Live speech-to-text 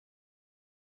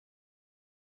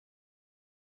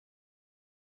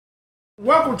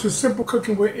Welcome to Simple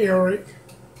Cooking with Eric.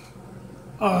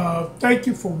 Thank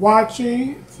you for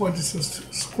watching, for the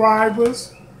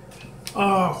subscribers.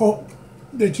 Hope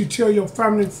that you tell your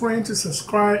family and friends to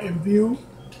subscribe and view.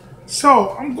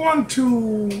 So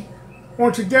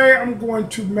today I'm going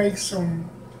to make some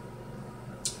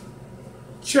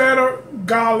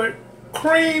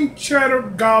cream cheddar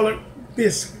garlic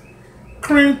biscuit.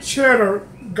 Cream cheddar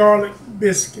garlic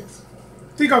biscuits.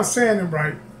 I think I'm saying it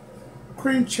right.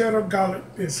 Cream cheddar garlic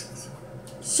biscuits.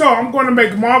 So I'm going to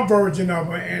make my version of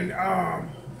it, and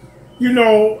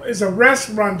it's a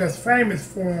restaurant that's famous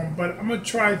for them, but I'm going to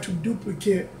try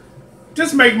to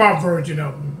just make my version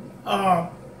of them.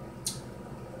 I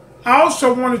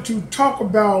also wanted to talk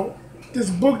about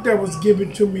this book that was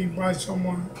given to me by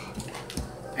someone,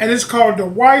 and it's called The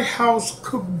White House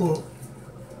Cookbook.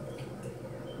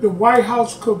 The White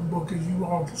House Cookbook, as you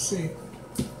all can see.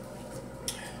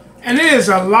 And there's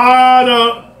a lot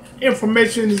of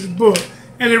information in this book.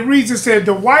 And it reads, it said,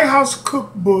 The White House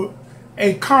Cookbook,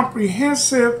 a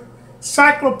comprehensive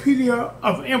encyclopedia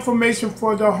of information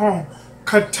for the home,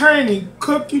 containing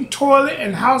cooking, toilet,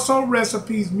 and household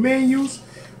recipes, menus,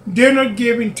 dinner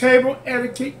giving, table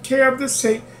etiquette, care of the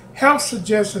sick, health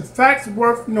suggestions, facts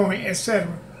worth knowing,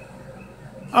 etc.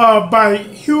 By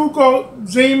Hugo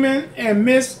Zeman and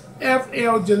Miss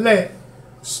F.L. Gillette,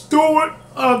 steward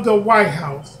of the White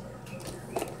House.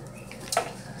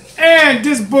 And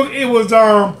this book, it was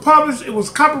published, it was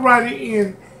copyrighted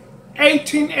in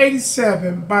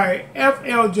 1887 by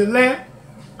F.L. Gillette,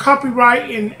 copyright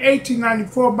in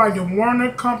 1894 by the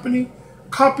Warner Company,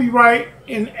 copyright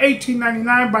in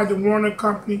 1899 by the Warner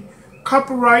Company,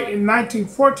 copyright in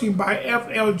 1914 by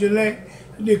F.L. Gillette,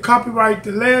 and the copyright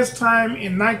the last time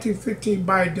in 1915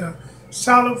 by the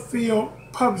Salterfield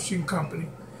Publishing Company.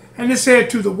 And it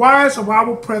said, to the wives of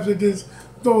our presidents,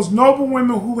 those noble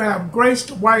women who have graced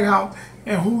the White House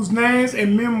and whose names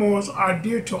and memoirs are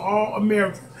dear to all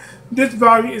Americans. This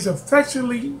volume is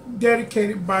affectionately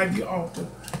dedicated by the author.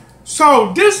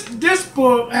 So this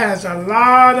book has a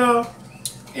lot of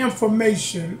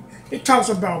information. It talks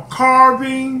about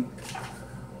carving,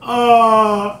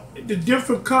 the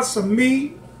different cuts of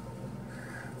meat.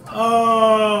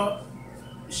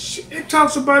 It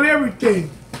talks about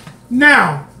everything.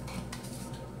 Now,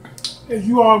 as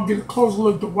you all get a closer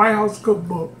look at the White House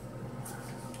Cookbook.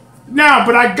 Now,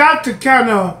 but I got to kind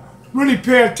of really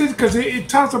pay attention because it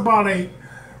talks about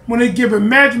when they give a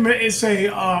measurement, it's a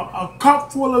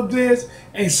cup full of this,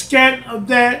 a scant of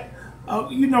that,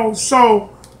 so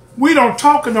we don't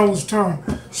talk in those terms.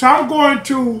 So I'm going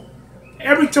to,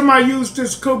 every time I use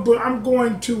this cookbook, I'm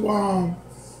going to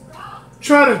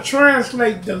try to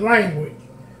translate the language.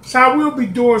 So I will be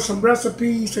doing some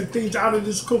recipes and things out of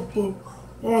this cookbook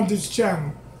on this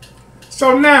channel.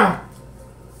 So now,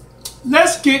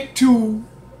 let's get to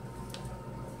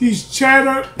these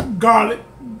cheddar garlic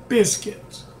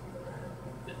biscuits.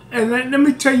 And let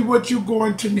me tell you what you're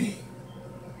going to need.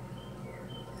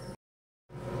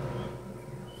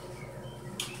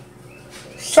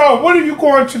 So what are you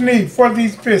going to need for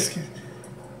these biscuits?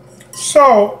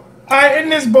 So in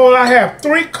this bowl I have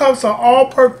 3 cups of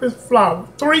all-purpose flour.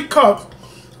 3 cups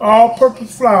of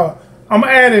all-purpose flour. I'm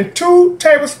adding 2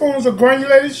 tablespoons of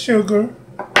granulated sugar,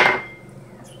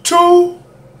 2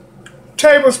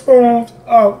 tablespoons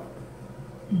of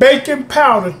baking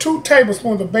powder, 2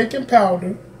 tablespoons of baking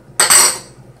powder,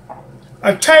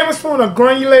 a tablespoon of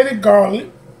granulated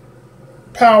garlic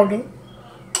powder,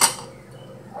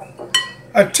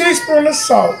 a teaspoon of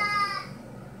salt,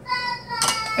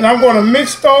 and I'm going to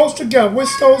whisk those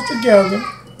together.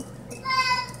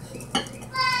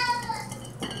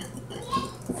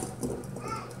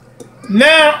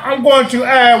 Now I'm going to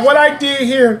add what I did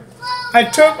here. I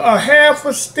took a half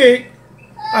a stick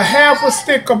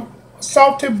of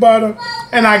salted butter,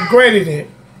 and I grated it.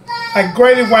 I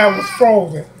grated while it was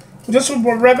frozen. This was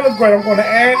a regular grate. I'm going to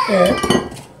add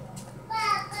that.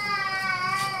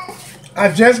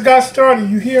 I just got started.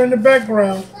 You hear in the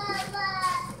background.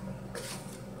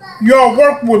 Y'all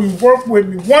work with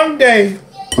me. One day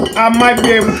I might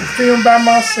be able to film by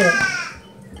myself.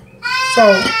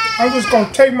 So I'm just going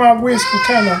to take my whisk and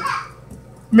kind of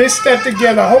mix that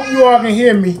together. I hope you all can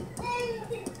hear me.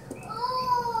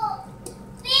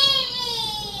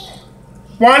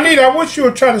 Juanita, I wish you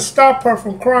would try to stop her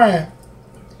from crying.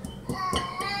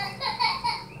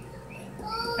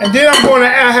 And then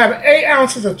I have 8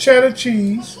 ounces of cheddar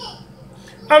cheese.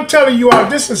 I'm telling you all,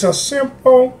 this is a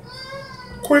simple,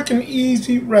 quick and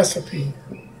easy recipe.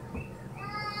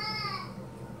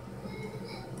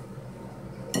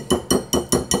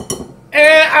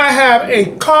 And I have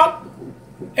a cup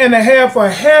and a half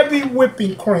of heavy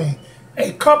whipping cream.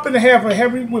 a cup and a half of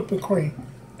heavy whipping cream.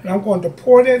 And I'm going to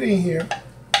pour that in here.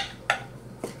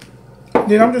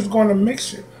 Then I'm just going to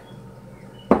mix it.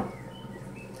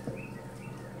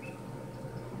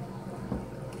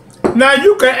 Now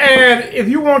you can add, if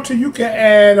you want to, you can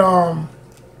add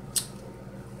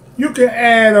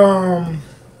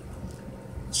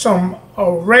some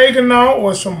oregano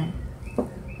or some,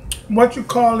 what you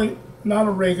call it, not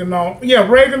oregano, yeah,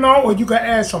 oregano, or you can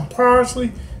add some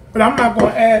parsley, but I'm not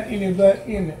going to add any of that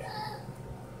in it.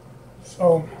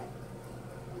 So,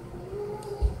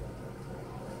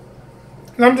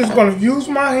 and I'm just going to use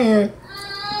my hand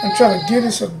and try to get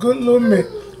this a good little mix.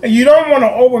 And you don't want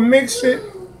to over mix it.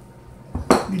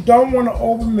 You don't want to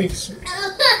over mix it.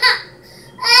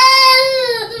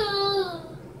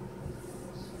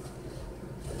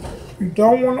 You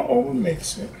don't want to over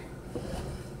mix it.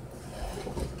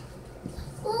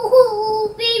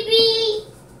 Ooh, baby.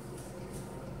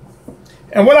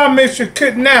 And what I mix it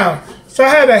cut now. So I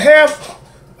had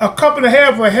a cup and a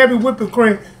half of heavy whipping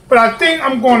cream, but I think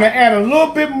I'm going to add a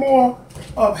little bit more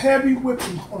of heavy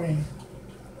whipping cream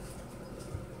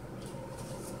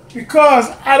because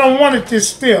I don't want it this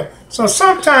stiff. So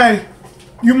sometimes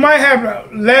you might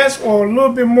have less or a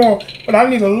little bit more, but I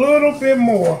need a little bit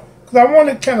more because I want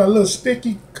it kind of a little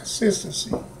sticky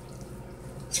consistency.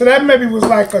 So that maybe was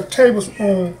like a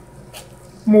tablespoon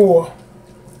more.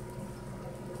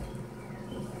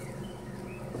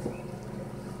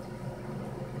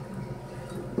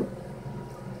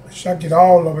 I get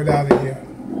all of it out of here.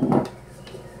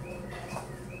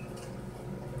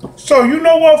 So you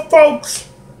know what, folks?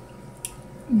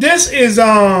 This is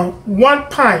 1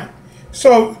 pint.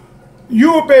 So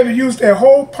you will be able to use that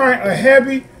whole pint of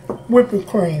heavy whipping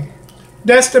cream.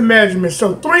 That's the measurement.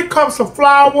 So 3 cups of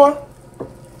flour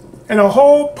and a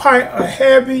whole pint of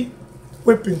heavy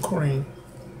whipping cream.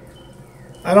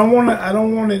 I don't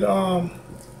want it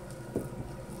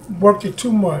work it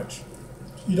too much.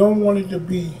 You don't want it to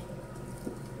be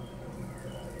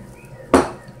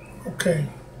okay.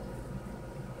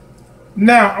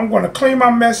 Now I'm going to clean my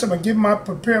mess up and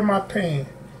prepare my pan.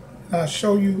 And I'll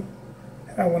show you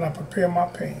how when I prepare my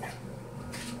pan.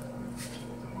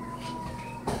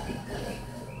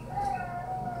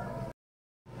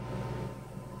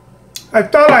 I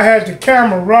thought I had the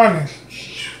camera running,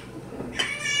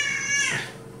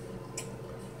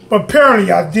 but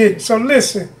apparently I didn't. So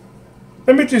listen,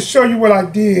 let me just show you what I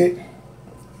did.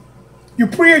 You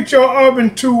preheat your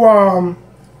oven to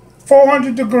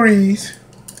 400 degrees.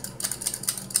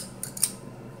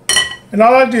 And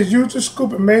all I did is use the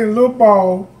scoop and made a little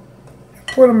ball and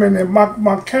put them in there.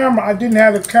 My camera, I didn't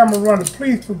have the camera running.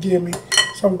 Please forgive me.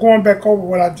 So I'm going back over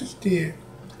what I just did.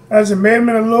 I just made them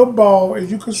in a little ball,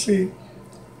 as you can see.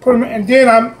 Put them in, and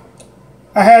then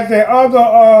I had that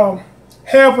other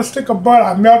half a stick of butter.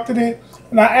 I melted it,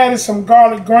 and I added some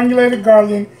garlic, granulated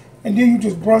garlic, and then you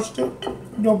just brushed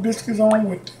your biscuits on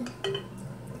with it.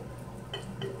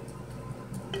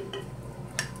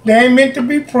 They ain't meant to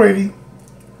be pretty.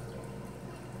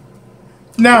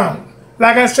 Now,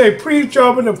 like I say, preheat your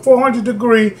oven to 400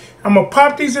 degrees. I'm going to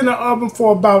pop these in the oven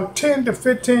for about 10 to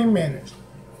 15 minutes.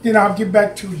 Then I'll get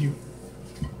back to you.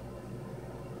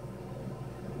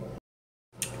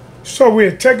 So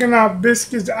we're taking our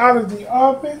biscuits out of the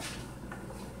oven.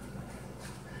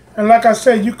 And like I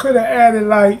said, you could have added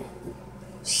like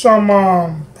some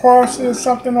parsley or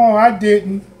something on. I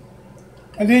didn't.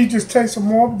 And then you just take some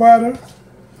more butter,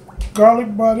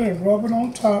 garlic butter, and rub it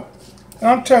on top. And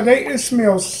I'm telling you, it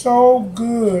smells so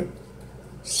good.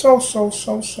 So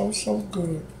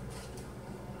good.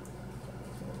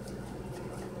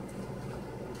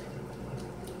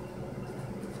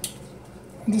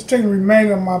 I'm just taking the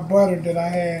remainder of my butter that I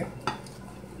had.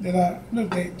 Look,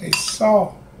 they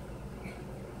soft.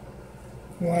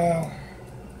 Wow.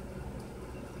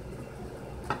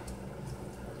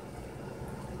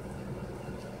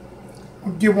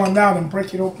 I'll get one out and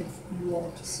break it open for you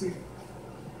all to see.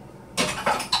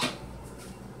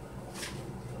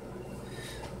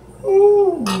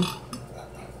 Ooh.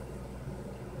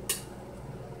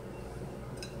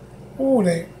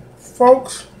 Ooh,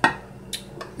 folks,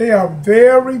 they are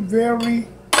very, very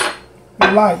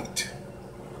light.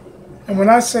 And when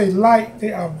I say light,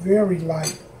 they are very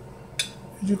light.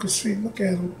 As you can see, look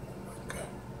at them.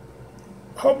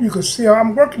 I hope you can see.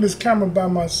 I'm working this camera by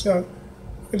myself.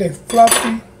 Look at they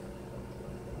fluffy.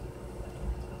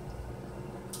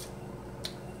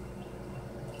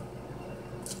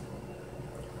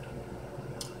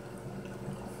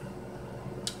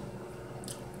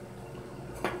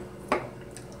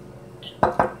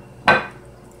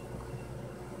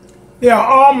 They are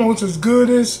almost as good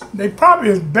as, they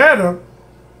probably is better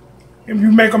if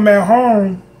you make them at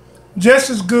home, just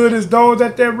as good as those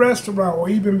at that restaurant, or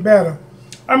even better.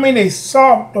 I mean, they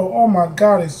soft though. Oh my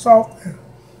God, they soft.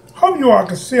 Hope you all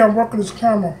can see. I'm working this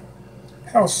camera.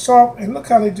 How soft, and look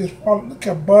how they just fall. Look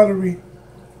how buttery.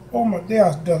 Oh my, they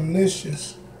are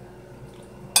delicious.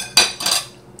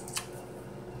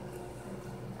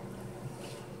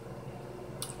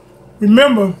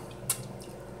 Remember,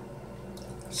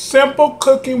 simple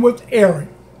cooking with Eric.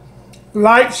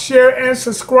 Like, share, and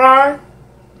subscribe.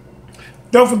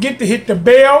 Don't forget to hit the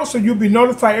bell so you'll be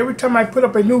notified every time I put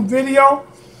up a new video.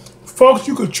 Folks,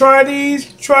 you can try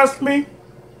these. Trust me.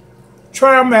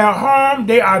 Try them at home.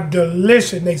 They are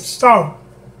delicious. They soft.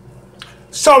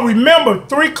 So remember,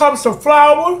 3 cups of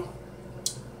flour,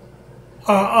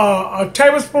 a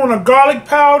tablespoon of garlic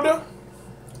powder,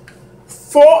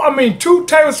 2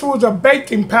 tablespoons of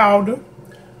baking powder,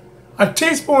 a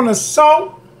teaspoon of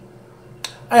salt,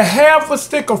 a half a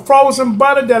stick of frozen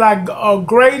butter that I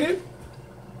grated,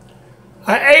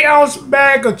 an 8-ounce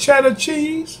bag of cheddar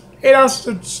cheese, 8 ounces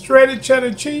of shredded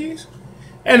cheddar cheese,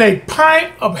 and a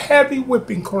pint of heavy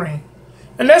whipping cream.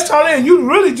 And that's all in. You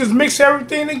really just mix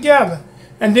everything together.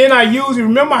 And then I used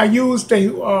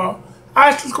the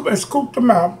ice cream scoop and scooped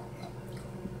them out.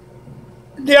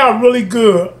 They are really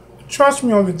good. Trust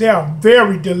me on it, they are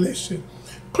very delicious.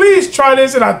 Please try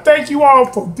this, and I thank you all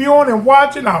for viewing and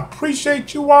watching. I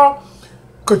appreciate you all.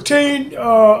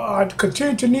 I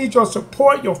continue to need your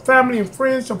support, your family and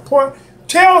friends support.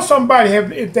 Tell somebody,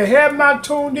 if they have not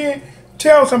tuned in,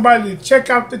 tell somebody to check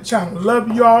out the channel. Love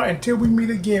you all. Until we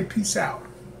meet again, peace out.